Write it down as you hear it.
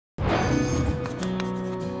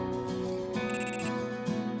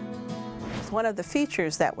one of the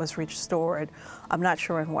features that was restored, I'm not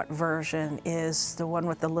sure in what version, is the one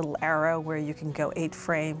with the little arrow where you can go 8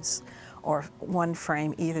 frames or 1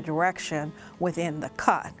 frame either direction within the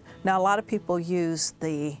cut. Now a lot of people use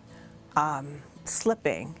the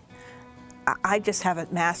slipping. I just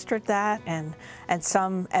haven't mastered that, and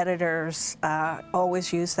some editors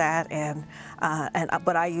always use that,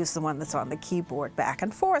 but I use the one that's on the keyboard back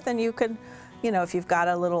and forth, and you can, you know, if you've got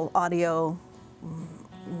a little audio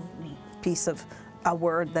piece of a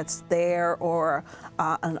word that's there, or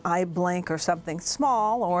an eye blink or something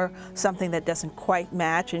small, or something that doesn't quite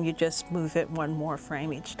match, and you just move it 1 more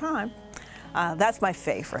frame each time. That's my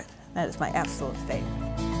favorite. That is my absolute favorite.